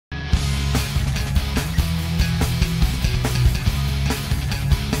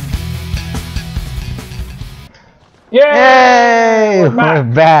Yay! We're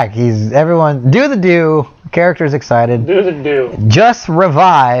back. Everyone do the do. Character's excited. Do the do. Just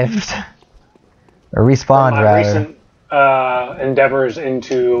revived. Or respawned, my rather. recent endeavors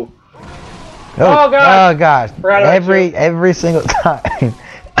into. Oh God! Oh gosh! Every single time.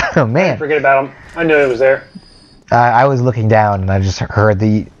 Oh man! Forget about him. I knew it was there. I was looking down and I just heard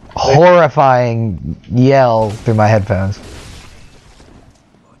the horrifying yell through my headphones.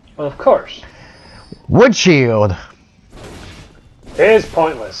 Well, of course. Wood shield. It is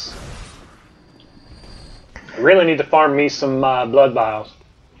pointless. I really need to farm me some blood vials.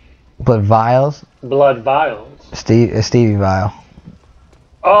 Blood vials? Blood vials. Stevie vial.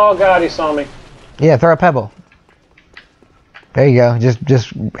 Oh god, he saw me. Yeah, throw a pebble. There you go. Just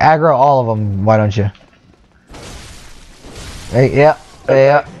aggro all of them. Why don't you? Hey, yeah.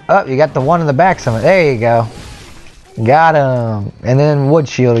 Oh, you got the one in the back. There you go. Got him. And then wood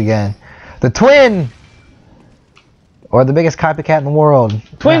shield again. The twin. Or the biggest copycat in the world.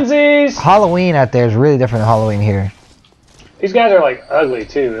 Twinsies! Halloween out there is really different than Halloween here. These guys are like ugly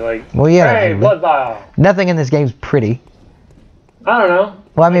too. Like, well, yeah. Hey, blood vial. Nothing in this game's pretty. I don't know.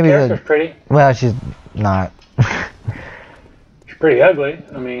 Well, maybe the character's pretty. Well, she's not. She's pretty ugly.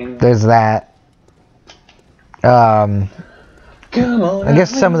 I mean. There's that. Come on. I guess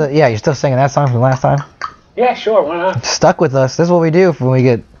some of the you're still singing that song from last time. Yeah, sure. Why not? Stuck with us. This is what we do when we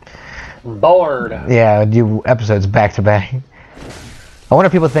get bored. Yeah, do episodes back to back. I wonder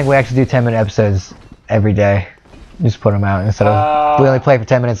if people think we actually do 10-minute episodes every day. Just put them out instead of we only play for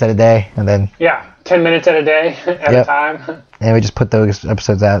 10 minutes at a day and then 10 minutes at a day at a time. And we just put those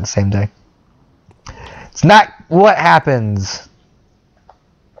episodes out the same day. It's not what happens.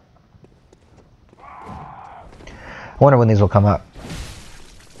 I wonder when these will come up.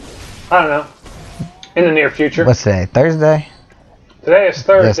 I don't know. In the near future. What's today? Thursday? Today is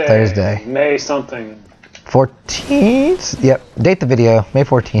Thursday. Yes, Thursday. May something. 14th? Yep. Date the video. May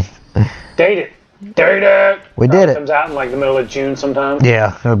 14th. Date it. Date it. We did it. Comes out in like the middle of June sometime.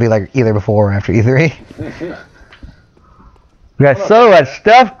 Yeah. It'll be like either before or after E3. We got so much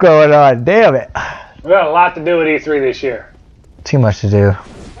stuff going on. Damn it. We got a lot to do at E3 this year. Too much to do.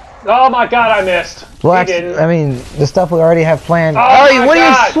 Oh my god, I missed. Well, I mean, the stuff we already have planned. Oh, what are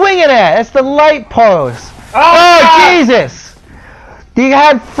you swinging at? It's the light post. Oh Jesus! You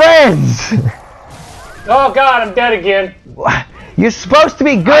had friends. Oh god, I'm dead again. You're supposed to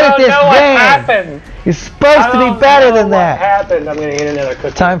be good at this game. What happened. You're supposed to be better than that. What happened? I'm gonna eat another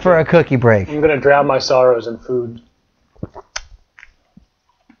cookie. Time for a cookie break. I'm gonna drown my sorrows in food.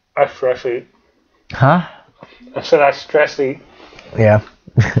 I stress eat. Huh? I said I stress eat. Yeah.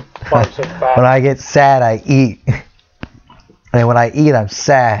 When I get sad, I eat. And when I eat, I'm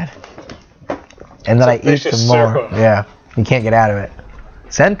sad. And then I eat some more. Circle. Yeah. You can't get out of it.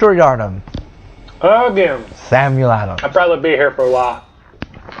 Centro Yarnum. Again. Samuel Adams. I'll probably be here for a while.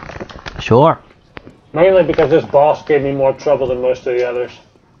 Sure. Mainly because this boss gave me more trouble than most of the others.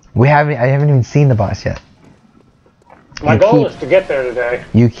 I haven't even seen the boss yet. My goal is to get there today.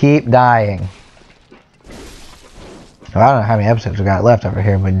 You keep dying. Well, I don't know how many episodes we got left over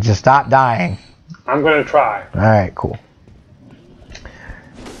here, but just stop dying. I'm gonna try. Alright, cool.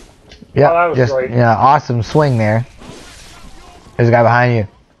 Yep, that was great. Yeah, awesome swing there. There's a guy behind you.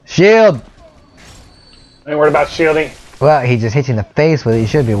 Shield! Ain't worried about shielding. Well, he just hit you in the face with it. You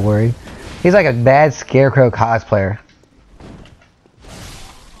should be worried. He's like a bad Scarecrow cosplayer.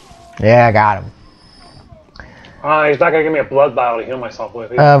 Yeah, I got him. He's not gonna give me a blood vial to heal myself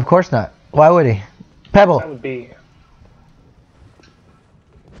with. Of course not. Why would he? Pebble. That would be.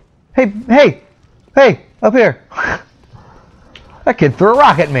 Hey! Up here! That kid threw a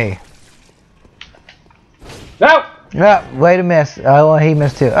rock at me. No! Yeah, way to miss. Oh, well, he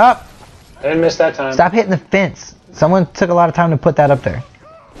missed too. Up! I didn't miss that time. Stop hitting the fence. Someone took a lot of time to put that up there.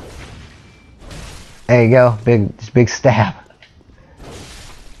 There you go. Big stab.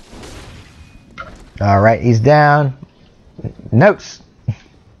 Alright, he's down. Notes.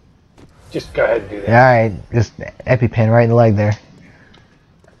 Just go ahead and do that. Alright, just EpiPen right in the leg there.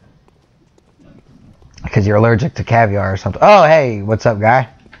 Because you're allergic to caviar or something. Oh, hey, what's up, guy?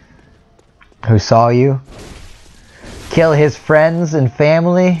 Who saw you? Kill his friends and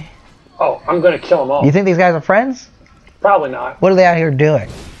family? Oh, I'm gonna kill them all. You think these guys are friends? Probably not. What are they out here doing?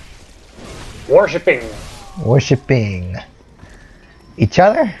 Worshipping. Worshipping. Each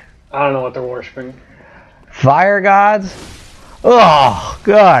other? I don't know what they're worshipping. Fire gods? Oh,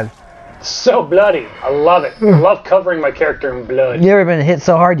 God. So bloody. I love it. I love covering my character in blood. You ever been hit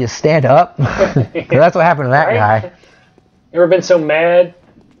so hard you stand up? That's what happened to that guy. You ever been so mad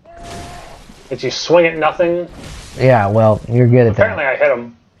that you swing at nothing? Yeah, well, you're good at Apparently that. I hit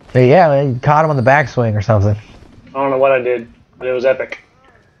him. Yeah, you caught him on the backswing or something. I don't know what I did, but it was epic.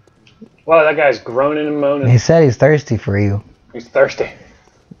 Wow, that guy's groaning and moaning. He said he's thirsty for you. He's thirsty.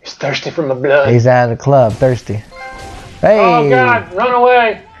 He's thirsty for my blood. He's out of the club, thirsty. Hey! Oh God, run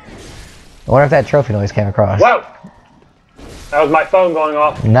away! I wonder if that trophy noise came across. Whoa! That was my phone going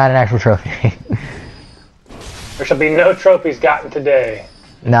off. Not an actual trophy. There shall be no trophies gotten today.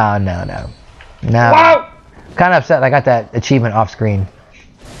 No. Whoa! Kind of upset I got that achievement off screen.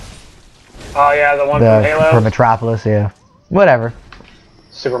 Oh yeah, the one from Halo? For Metropolis, yeah. Whatever.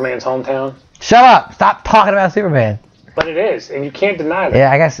 Superman's hometown. Shut up! Stop talking about Superman. But it is, and you can't deny that.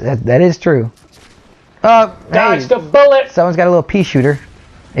 Yeah, I guess that is true. Oh, Dodge hey, the bullet! someone's got a little pea shooter.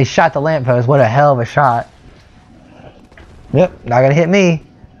 He shot the lamppost. What a hell of a shot. Yep, not gonna hit me.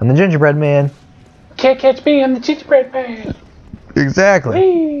 I'm the gingerbread man. Can't catch me, I'm the gingerbread man. Exactly.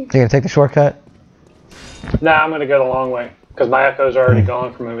 Whee. You gonna take the shortcut? Nah, I'm gonna go the long way. Because my echoes are already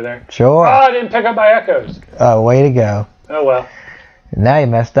gone from over there. Sure. Oh, I didn't pick up my echoes. Oh, way to go. Oh well. Now you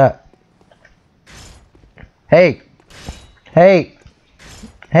messed up. Hey. Hey.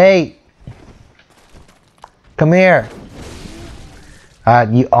 Hey. Come here.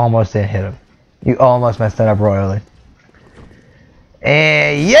 You almost didn't hit him. You almost messed that up royally.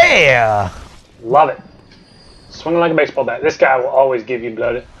 And yeah! Love it. Swinging like a baseball bat. This guy will always give you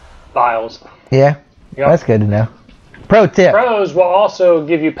blood vials. Yeah? Yep. That's good to know. Pro tip. Pros will also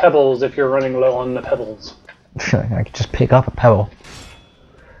give you pebbles if you're running low on the pebbles. I could just pick up a pebble.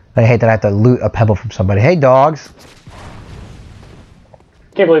 I hate that I have to loot a pebble from somebody. Hey, dogs.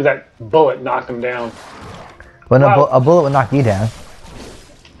 Can't believe that bullet knocked him down. Well, no, Wow. a bullet would knock you down.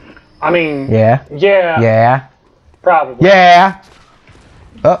 I mean... Yeah. Yeah. Yeah. Probably. Yeah.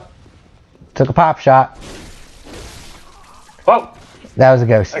 Oh. Took a pop shot. Whoa. That was a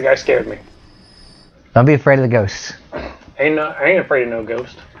ghost. That guy scared me. Don't be afraid of the ghosts. I ain't afraid of no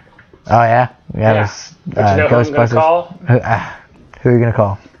ghost. Oh, yeah? Yeah. Was, But you know who I'm going to call? Who are you going to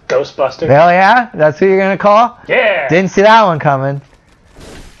call? Ghostbuster. Hell yeah? That's who you're going to call? Yeah. Didn't see that one coming.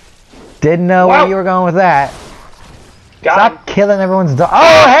 Didn't know where you were going with that. Stop killing everyone's dog.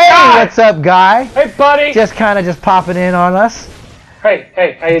 Oh, hey! God. What's up, guy? Hey, buddy. Just kind of just popping in on us.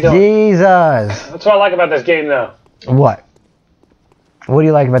 Hey, how you doing? Jesus. That's what I like about this game, though. What? What do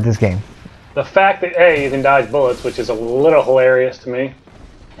you like about this game? The fact that, A, you can dodge bullets, which is a little hilarious to me.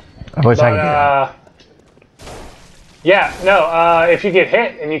 Which I yeah, no, if you get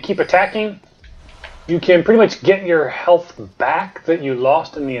hit and you keep attacking, you can pretty much get your health back that you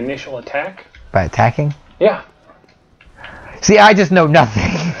lost in the initial attack. By attacking? Yeah. See, I just know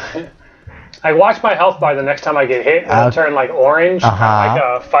nothing. I watch my health bar the next time I get hit, and it'll turn like orange, like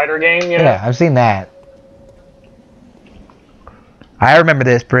a fighter game, you know? Yeah, I've seen that. I remember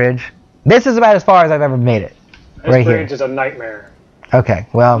this bridge. This is about as far as I've ever made it. This bridge is a nightmare. Okay,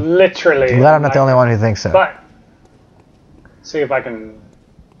 well, literally. I'm glad I'm not the only one who thinks so. But, see if I can...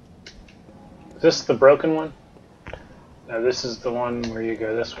 Is this the broken one? No, this is the one where you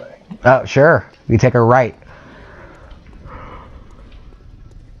go this way. Oh, sure. You take a right.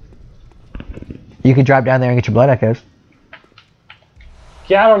 You could drop down there and get your blood echoes.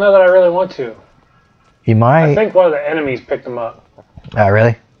 Yeah, I don't know that I really want to. You might. I think one of the enemies picked them up. Oh,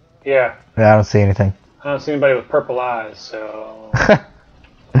 really? Yeah. I don't see anything. I don't see anybody with purple eyes, so...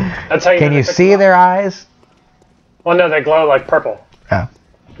 That's how you Can you see their eyes? Well, no, they glow like purple. Oh.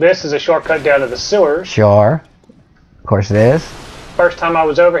 This is a shortcut down to the sewers. Sure. Of course it is. First time I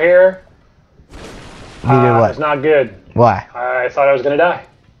was over here, You did what? it was not good. Why? I thought I was going to die.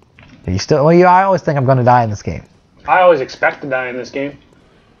 You still? Well, I always think I'm going to die in this game. I always expect to die in this game.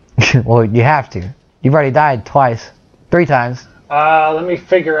 Well, you have to. You've already died twice. 3 times. Let me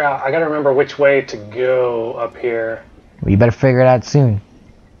figure out. I got to remember which way to go up here. Well, you better figure it out soon.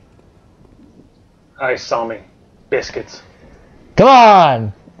 I saw me. Biscuits. Come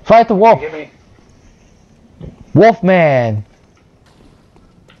on! Fight the wolf! Get me? Wolfman!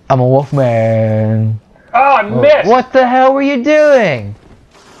 I'm a wolfman. Oh, I missed! What the hell were you doing?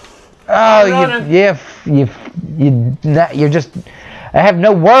 Oh, you're just... I have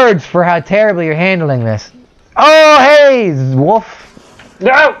no words for how terribly you're handling this. Oh, hey, wolf.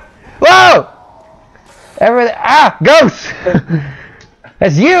 No! Whoa! Everything... Ah, ghost!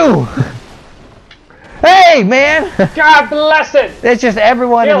 That's you! Hey, man! God bless it! It's just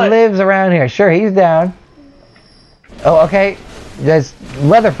everyone Kill who it. lives around here. Sure, he's down. Oh, okay. There's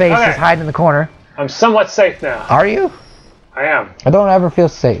Leatherface is hiding in the corner. I'm somewhat safe now. Are you? I am. I don't ever feel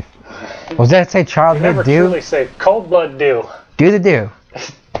safe. Was that say You're childhood never do? truly safe. Cold blood do. Do the do.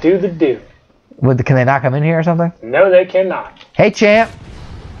 Do the do. Can they not come in here or something? No, they cannot. Hey, champ.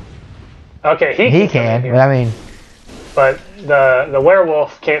 Okay, He come in can. here. But I mean, But the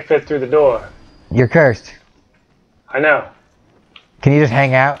werewolf can't fit through the door. you're cursed. I know. Can you just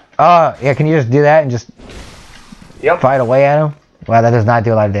hang out? Oh, yeah, can you just do that and just fight away at him? Wow, that does not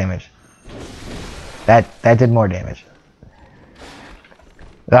do a lot of damage. That did more damage.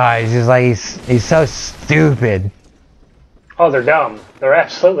 Ah, he's just like, he's so stupid. Oh, they're dumb. They're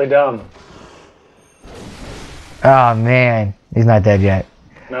absolutely dumb. Oh, man. He's not dead yet.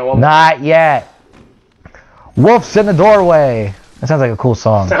 No, not yet. Wolf's in the doorway. That sounds like a cool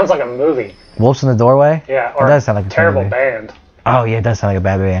song. Sounds like a movie. Wolf's in the doorway? Yeah, or it does sound like a terrible movie. band. Oh, yeah, it does sound like a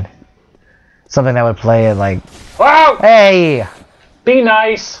bad band. Something that would play at like... Wow! Hey! Be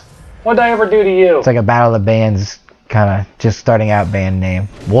nice. What did I ever do to you? It's like a Battle of the Bands kind of just starting out band name.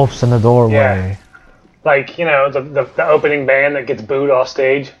 Wolf's in the doorway. Yeah. Like, you know, the opening band that gets booed off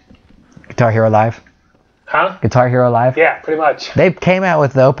stage. Guitar Hero Live? Huh? Guitar Hero Live? Yeah, pretty much. They came out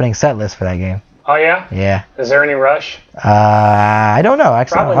with the opening set list for that game. Oh, yeah? Yeah. Is there any rush? I don't know.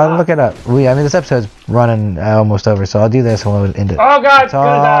 Actually, Probably I'll not. look it up. I mean, this episode's running almost over, so I'll do this when we'll end it. Oh, God!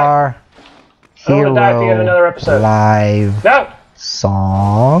 Guitar I'm gonna die at the end of another episode. Live No!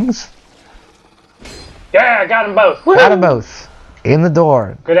 songs. Yeah, I got them both. Got them both. In the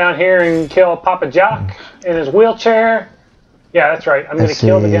door. Go down here and kill Papa Jock in his wheelchair. Yeah, that's right. I'm going to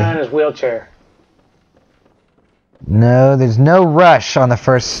kill the guy in his wheelchair. No, there's no rush on the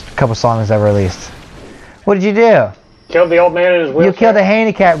first couple songs I've released. What did you do? Killed the old man in his wheelchair. You killed the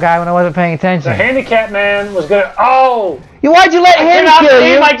handicapped guy when I wasn't paying attention. The handicapped man was going to... Oh! Why'd you let him kill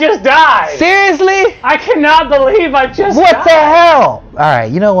you? I just died! Seriously? I cannot believe I just What died. the hell?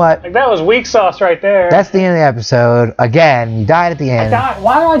 Alright, you know what? Like, that was weak sauce right there. That's the end of the episode. Again, you died at the end. I died.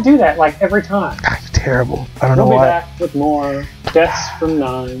 Why do I do that, like, every time? Terrible. I don't know We'll be why. back with more Deaths from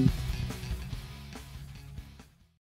 9.